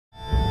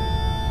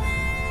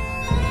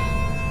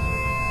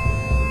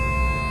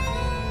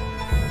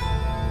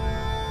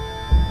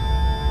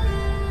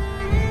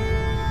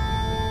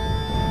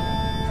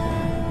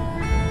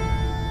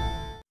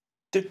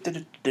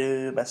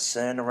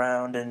Messing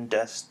around in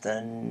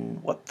Destin.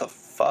 What the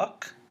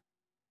fuck?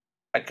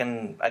 I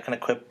can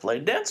equip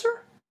Blade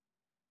Dancer?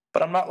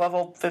 But I'm not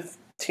level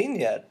 15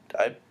 yet.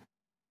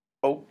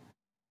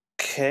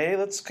 Okay,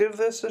 let's give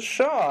this a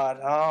shot.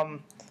 Oh,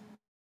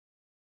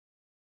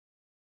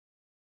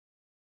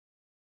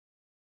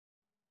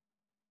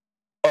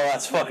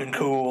 that's fucking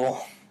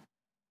cool.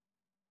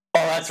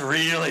 Oh, that's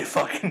really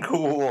fucking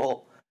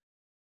cool.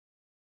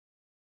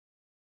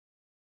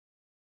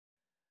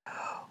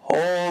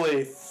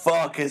 Holy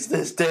fuck, is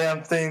this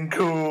damn thing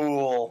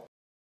cool.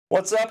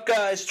 What's up,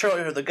 guys?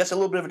 Charlie here. I guess a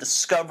little bit of a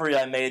discovery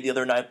I made the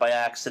other night by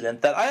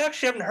accident that I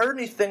actually haven't heard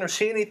anything or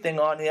seen anything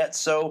on yet,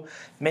 so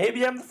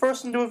maybe I'm the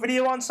first to do a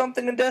video on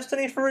something in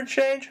Destiny for a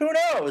change. Who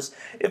knows?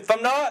 If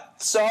I'm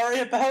not,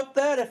 sorry about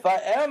that. If I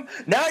am,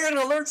 now you're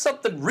going to learn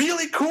something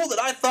really cool that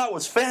I thought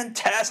was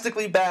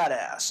fantastically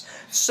badass.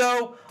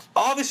 So,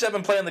 obviously I've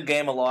been playing the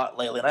game a lot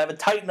lately, and I have a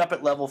Titan up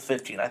at level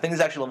 15. I think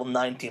he's actually level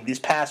 19, but he's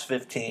past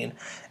 15.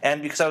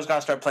 And because I was going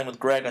to start playing with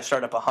Greg, I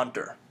started up a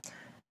Hunter.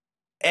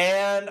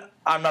 And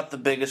I'm not the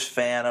biggest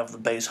fan of the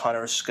base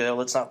Hunter skill.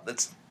 It's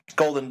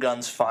Golden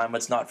Gun's fine, but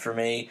it's not for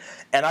me.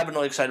 And I've been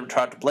really excited to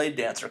try out the Blade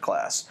Dancer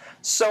class.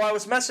 So I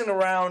was messing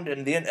around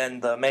in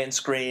the main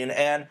screen,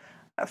 and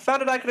I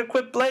found that I could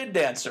equip Blade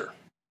Dancer.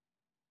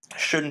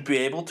 Shouldn't be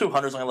able to.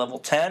 Hunter's only level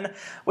 10,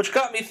 which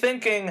got me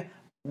thinking,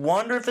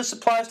 wonder if this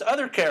applies to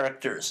other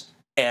characters.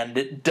 And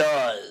it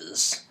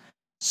does.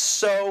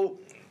 So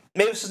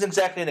maybe this isn't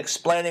exactly an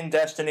explaining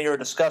Destiny or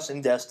discussing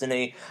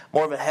Destiny,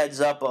 more of a heads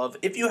up of,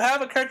 if you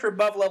have a character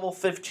above level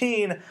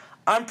 15,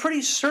 I'm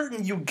pretty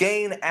certain you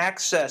gain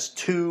access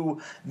to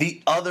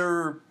the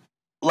other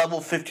level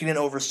 15 and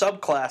over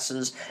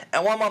subclasses.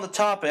 And while I'm on the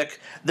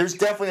topic, there's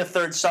definitely a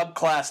third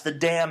subclass. The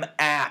damn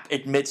app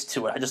admits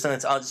to it. I just think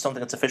it's something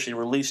that's officially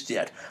released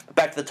yet. But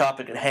back to the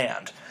topic at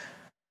hand.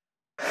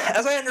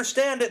 As I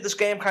understand it,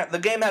 the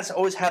game has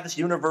always had this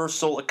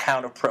universal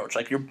account approach.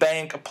 Like, your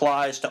bank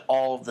applies to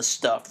all of the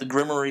stuff. The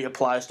Grimoire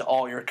applies to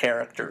all your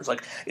characters.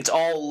 Like, it's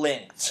all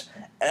linked.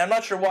 And I'm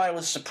not sure why I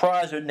was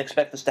surprised or didn't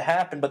expect this to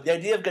happen, but the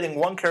idea of getting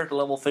one character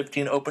level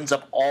 15 opens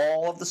up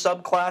all of the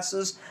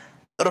subclasses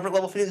that open at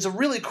level 15 is a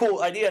really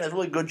cool idea and a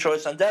really good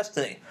choice on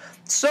Destiny.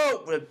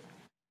 So,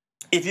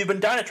 if you've been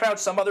dying to try out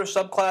some other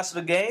subclass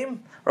of a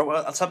game, or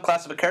a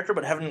subclass of a character,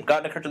 but haven't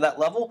gotten a character to that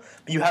level,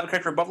 but you have a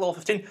character above level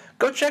 15,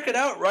 go check it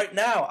out right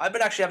now. I've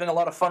been actually having a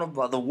lot of fun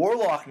with the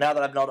Warlock now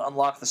that I've been able to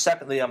unlock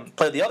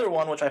play the other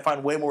one, which I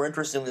find way more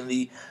interesting than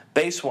the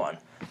base one.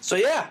 So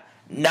yeah,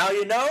 now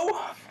you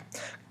know.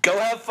 Go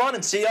have fun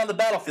and see you on the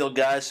battlefield,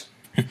 guys.